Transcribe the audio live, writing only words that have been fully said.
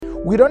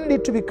We don't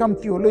need to become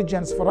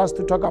theologians for us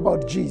to talk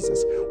about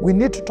Jesus. We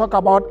need to talk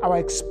about our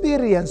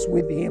experience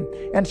with him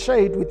and share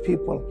it with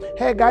people.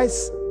 Hey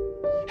guys,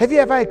 have you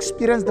ever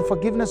experienced the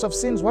forgiveness of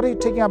sins? What are you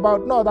talking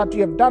about? No, that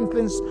you have done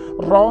things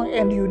wrong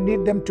and you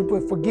need them to be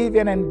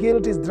forgiven and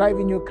guilt is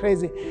driving you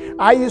crazy.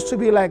 I used to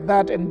be like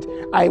that, and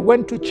I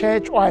went to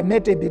church or I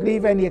met a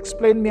believer and he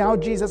explained me how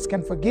Jesus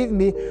can forgive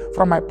me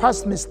from my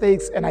past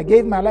mistakes, and I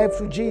gave my life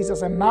to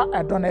Jesus and now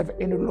I don't have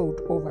any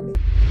load over me.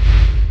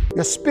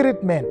 Your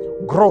spirit man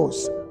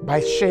grows by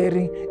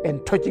sharing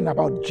and talking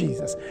about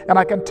Jesus. And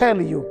I can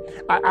tell you,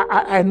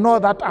 I know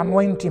that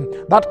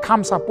anointing that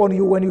comes upon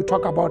you when you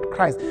talk about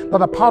Christ, that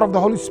the power of the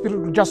Holy Spirit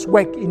will just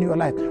work in your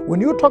life. When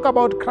you talk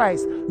about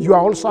Christ, you are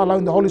also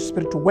allowing the Holy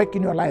Spirit to work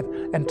in your life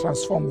and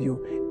transform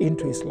you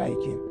into his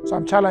liking. So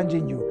I'm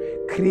challenging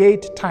you,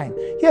 create time.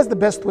 Here's the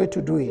best way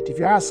to do it. If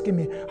you're asking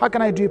me, how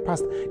can I do it,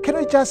 Pastor? Can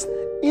we just,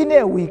 in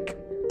a week,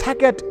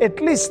 target at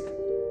least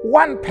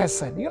one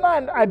person? You know,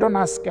 and I don't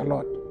ask a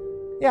lot.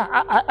 Yeah,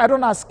 I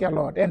don't ask a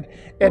lot, and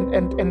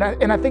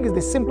I think it's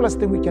the simplest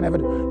thing we can ever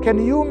do.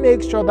 Can you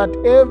make sure that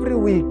every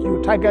week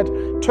you target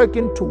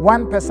talking to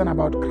one person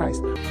about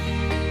Christ?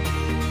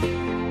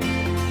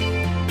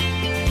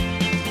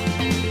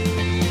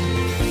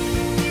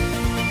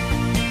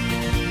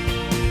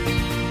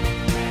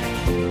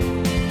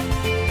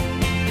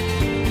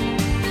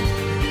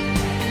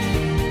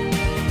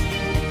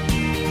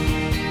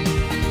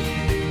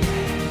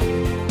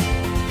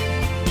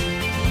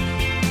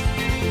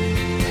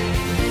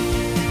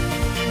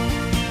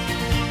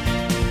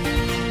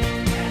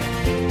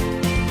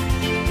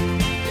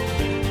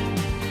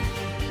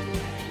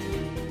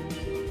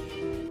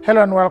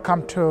 Hello and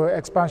welcome to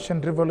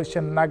Expansion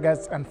Revolution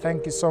Nuggets, and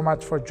thank you so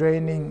much for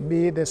joining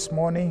me this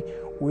morning.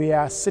 We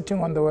are sitting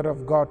on the Word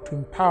of God to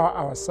empower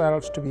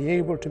ourselves to be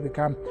able to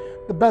become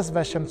the best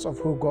versions of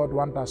who God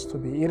wants us to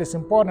be. It is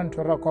important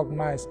to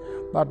recognize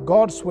that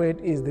God's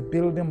Word is the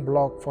building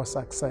block for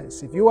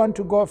success. If you want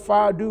to go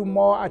far, do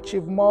more,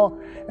 achieve more,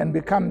 and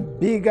become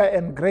bigger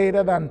and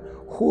greater than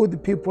who the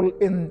people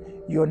in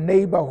your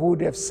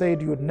neighborhood have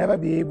said you'd never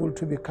be able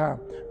to become,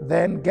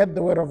 then get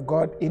the Word of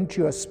God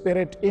into your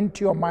spirit,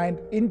 into your mind,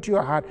 into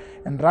your heart,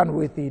 and run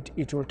with it.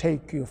 It will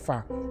take you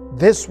far.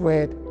 This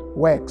Word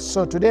works.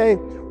 So today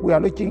we are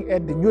looking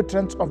at the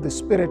nutrients of the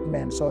spirit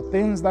man. So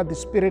things that the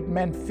spirit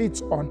man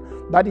feeds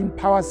on that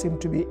empowers him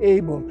to be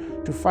able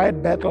to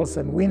fight battles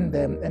and win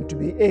them, and to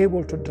be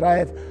able to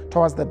drive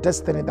towards the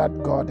destiny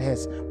that God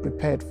has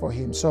prepared for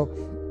him. So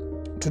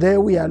today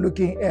we are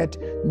looking at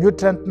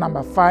nutrient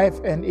number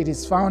 5, and it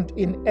is found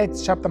in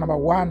Acts chapter number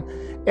 1,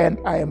 and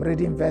I am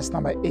reading verse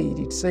number 8.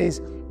 It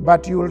says,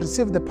 "But you will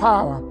receive the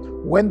power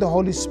when the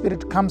Holy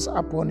Spirit comes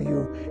upon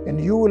you,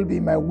 and you will be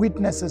my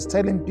witnesses,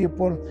 telling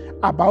people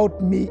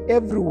about me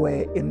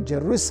everywhere in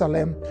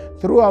Jerusalem,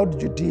 throughout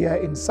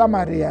Judea, in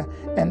Samaria,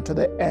 and to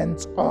the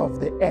ends of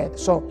the earth."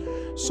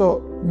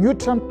 So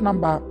nutrient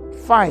number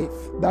 5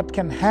 that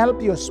can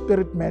help your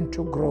spirit man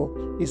to grow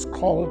is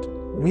called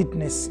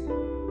witnessing.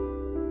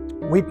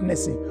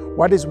 Witnessing.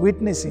 What is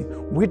witnessing?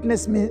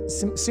 Witness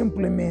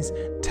simply means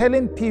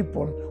telling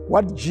people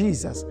what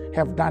Jesus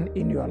have done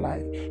in your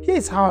life.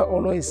 Here's how I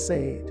always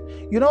say it.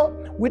 You know,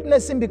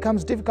 witnessing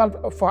becomes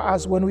difficult for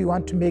us when we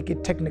want to make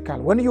it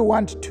technical, when you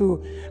want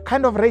to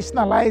kind of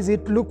rationalize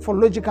it, look for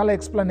logical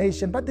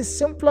explanation. But the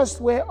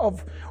simplest way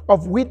of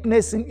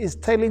witnessing is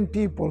telling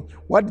people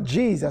what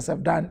Jesus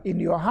have done in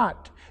your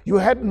heart. You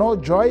had no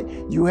joy,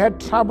 you had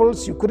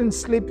troubles, you couldn't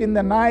sleep in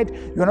the night,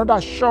 you're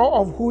not sure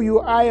of who you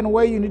are and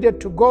where you needed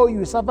to go,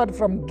 you suffered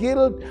from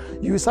guilt,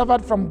 you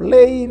suffered from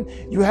blame,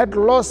 you had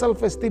low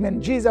self-esteem,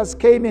 and Jesus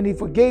came and he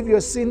forgave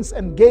your sins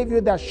and gave you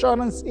the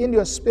assurance in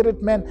your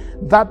spirit man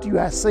that you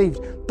are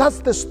saved. That's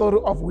the story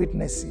of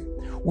witnessing.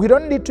 We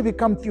don't need to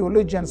become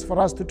theologians for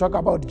us to talk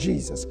about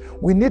Jesus.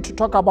 We need to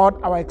talk about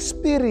our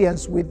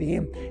experience with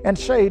him and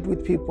share it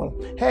with people.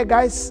 Hey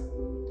guys,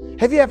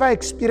 have you ever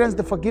experienced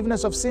the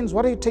forgiveness of sins?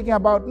 What are you talking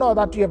about? No,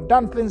 that you have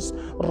done things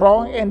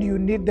wrong and you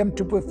need them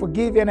to be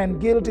forgiven and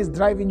guilt is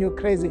driving you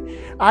crazy.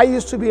 I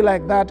used to be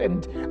like that,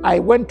 and I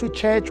went to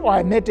church or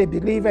I met a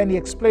believer and he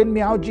explained me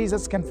how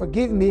Jesus can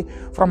forgive me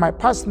from my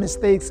past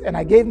mistakes, and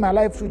I gave my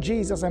life to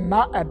Jesus and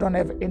now I don't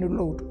have any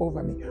load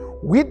over me.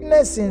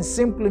 Witnessing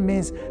simply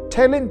means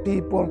telling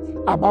people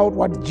about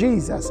what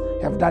Jesus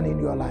have done in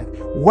your life,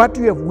 what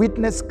you have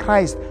witnessed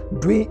Christ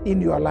doing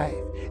in your life.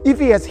 If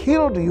he has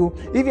healed you,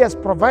 if he has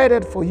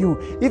provided for you,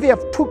 if he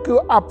has took you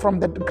up from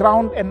the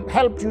ground and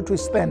helped you to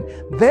stand,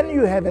 then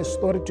you have a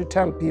story to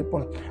tell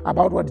people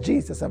about what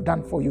Jesus have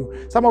done for you.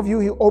 Some of you,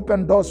 he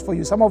opened doors for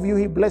you. Some of you,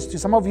 he blessed you.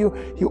 Some of you,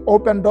 he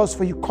opened doors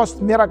for you,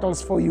 caused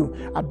miracles for you.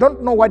 I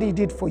don't know what he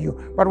did for you,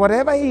 but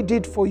whatever he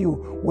did for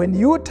you, when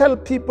you tell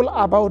people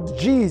about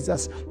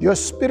Jesus, your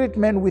spirit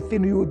man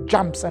within you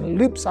jumps and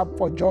leaps up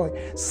for joy,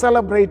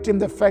 celebrating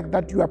the fact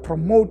that you are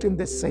promoting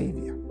the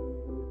Savior.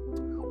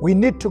 We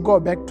need to go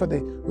back to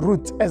the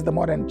roots as the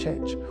modern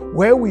church,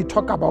 where we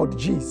talk about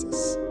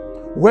Jesus.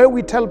 where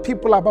we tell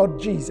people about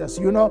Jesus.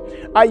 You know,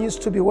 I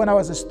used to be, when I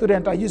was a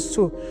student, I used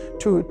to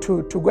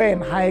go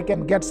and hike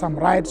and get some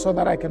rides so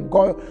that I can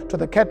go to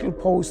the cattle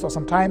post or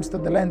sometimes to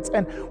the lands.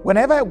 And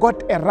whenever I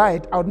got a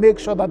ride, I would make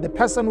sure that the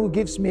person who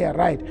gives me a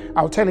ride,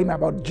 I'll tell him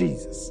about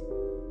Jesus.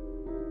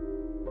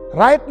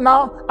 Right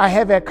now, I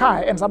have a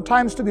car, and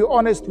sometimes, to be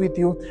honest with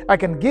you, I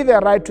can give a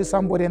ride to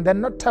somebody and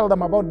then not tell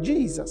them about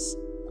Jesus.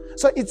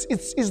 So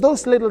it's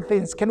those little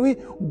things. Can we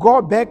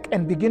go back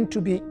and begin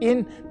to be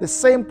in the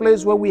same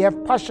place where we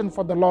have passion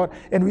for the Lord,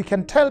 and we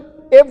can tell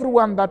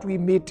everyone that we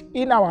meet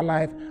in our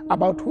life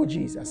about who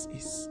Jesus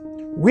is?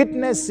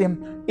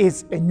 Witnessing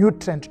is a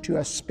nutrient to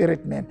your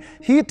spirit, man.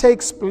 He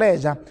takes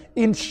pleasure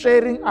in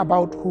sharing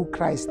about who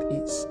Christ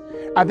is.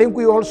 I think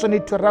we also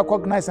need to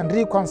recognize and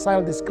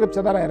reconcile the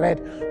scripture that I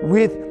read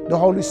with the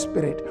Holy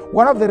Spirit.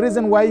 One of the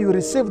reasons why you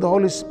receive the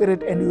Holy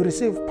Spirit and you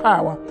receive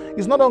power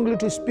is not only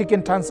to speak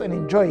in tongues and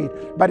enjoy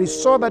it, but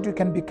it's so that you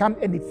can become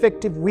an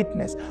effective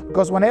witness.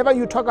 Because whenever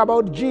you talk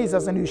about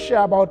Jesus and you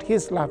share about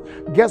His love,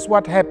 guess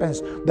what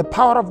happens? The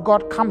power of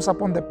God comes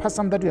upon the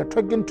person that you are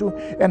talking to,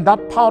 and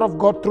that power of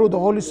God through the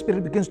Holy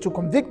Spirit begins to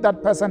convict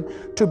that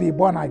person to be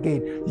born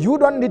again. You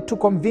don't need to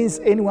convince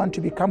anyone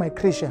to become a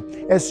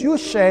Christian. As you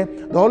share,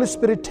 the Holy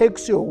Spirit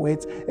takes your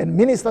words and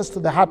ministers to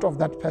the heart of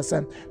that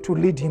person to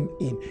lead him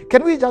in.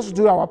 Can we just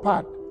do our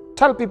part?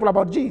 Tell people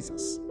about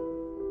Jesus.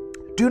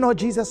 Do you know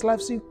Jesus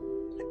loves you?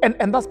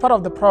 And that's part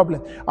of the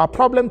problem. Our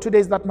problem today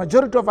is that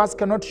majority of us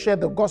cannot share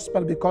the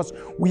gospel because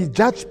we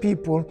judge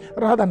people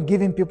rather than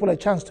giving people a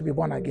chance to be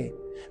born again.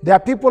 There are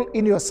people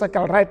in your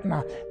circle right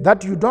now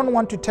that you don't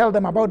want to tell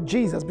them about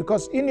Jesus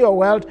because in your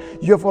world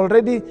you have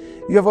already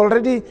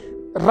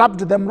rubbed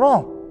them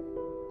wrong.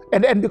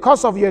 And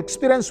because of your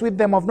experience with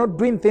them of not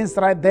doing things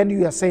right, then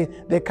you are saying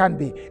they can't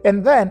be.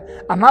 And then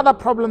another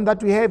problem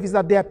that we have is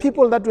that there are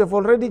people that we have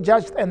already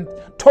judged and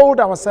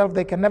told ourselves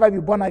they can never be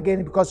born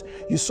again because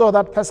you saw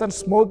that person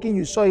smoking,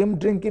 you saw him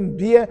drinking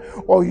beer,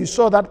 or you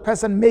saw that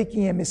person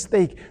making a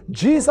mistake.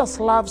 Jesus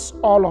loves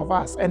all of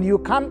us, and you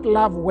can't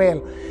love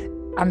well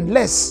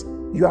unless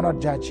you are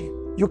not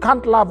judging. You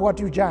can't love what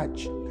you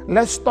judge.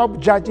 Let's stop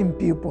judging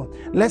people.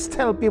 Let's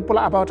tell people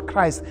about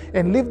Christ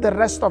and leave the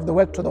rest of the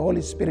work to the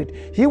Holy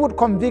Spirit. He would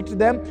convict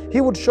them,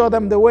 He would show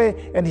them the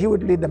way, and He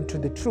would lead them to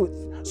the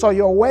truth. So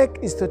your work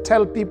is to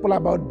tell people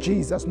about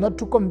Jesus, not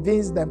to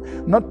convince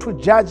them, not to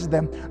judge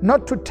them,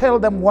 not to tell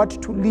them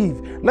what to leave.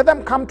 Let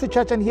them come to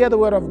church and hear the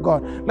word of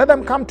God. Let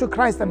them come to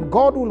Christ, and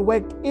God will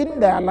work in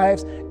their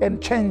lives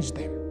and change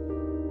them.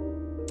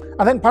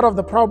 I think part of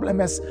the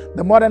problem as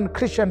the modern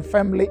Christian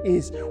family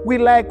is we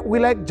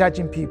like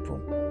judging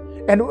people.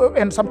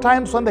 And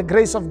sometimes when the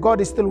grace of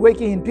God is still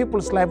working in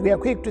people's life, we are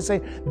quick to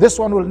say, this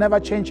one will never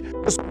change,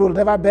 this one will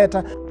never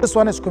better, this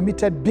one has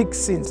committed big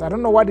sins. I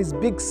don't know what is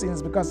big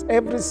sins, because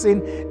every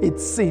sin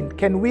is sin.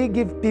 Can we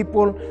give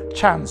people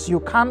chance?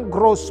 You can't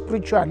grow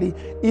spiritually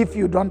if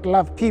you don't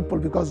love people,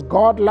 because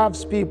God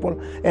loves people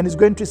and is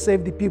going to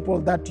save the people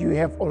that you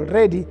have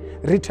already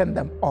written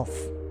them off.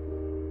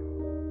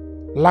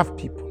 Love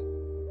people.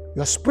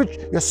 Your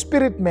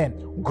spirit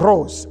man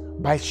grows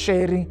by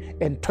sharing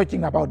and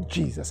talking about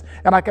Jesus.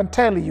 And I can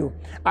tell you,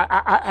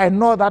 I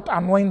know that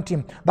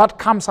anointing that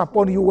comes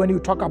upon you when you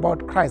talk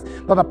about Christ,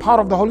 that the power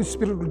of the Holy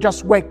Spirit will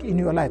just work in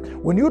your life.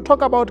 When you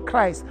talk about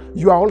Christ,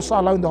 you are also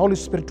allowing the Holy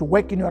Spirit to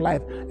work in your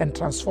life and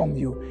transform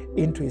you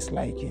into His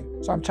liking.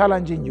 So I'm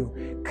challenging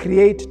you,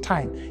 create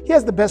time.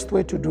 Here's the best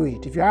way to do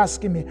it. If you're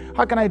asking me,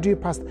 how can I do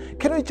it, Pastor?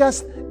 Can we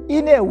just,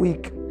 in a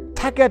week,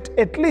 target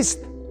at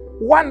least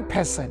one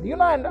person? You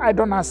know, and I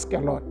don't ask a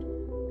lot.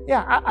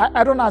 Yeah,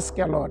 I don't ask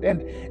a lot,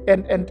 and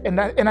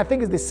I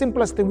think it's the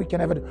simplest thing we can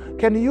ever do.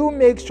 Can you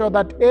make sure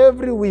that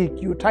every week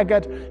you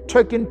target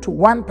talking to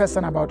one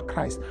person about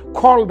Christ?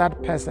 Call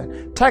that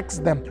person,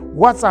 text them,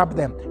 WhatsApp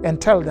them, and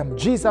tell them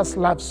Jesus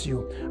loves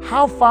you.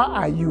 How far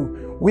are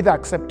you with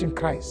accepting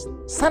Christ?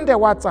 Send a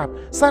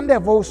WhatsApp, send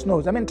a voice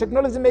note. I mean,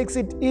 technology makes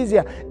it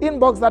easier.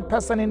 Inbox that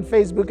person in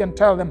Facebook and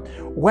tell them,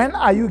 when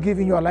are you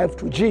giving your life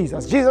to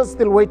Jesus? Jesus is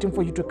still waiting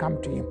for you to come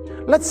to Him.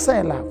 Let's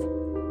say love.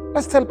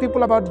 Let's tell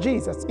people about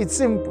Jesus. It's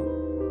simple.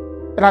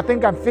 And I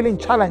think I'm feeling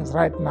challenged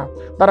right now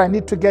that I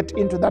need to get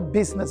into that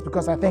business,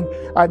 because I think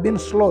I've been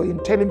slow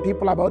in telling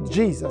people about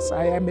Jesus.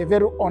 I am a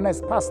very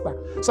honest pastor.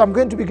 So I'm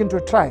going to begin to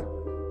try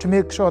to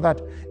make sure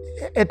that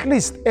at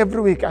least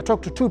every week I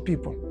talk to 2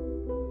 people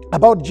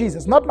about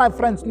Jesus. Not my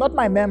friends, not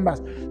my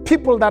members,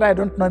 people that I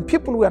don't know, and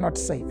people who are not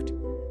saved.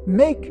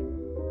 Make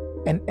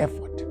an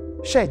effort.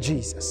 Share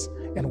Jesus.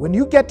 And when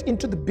you get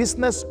into the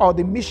business or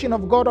the mission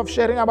of God of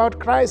sharing about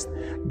Christ,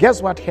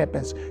 guess what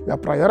happens? You are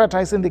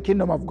prioritizing the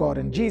kingdom of God,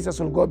 and Jesus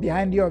will go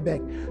behind your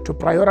back to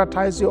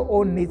prioritize your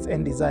own needs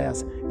and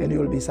desires, and you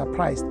will be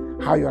surprised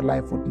how your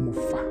life would move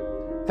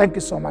far. Thank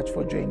you so much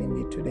for joining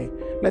me today.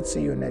 Let's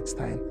see you next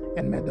time,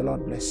 and may the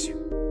Lord bless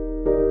you.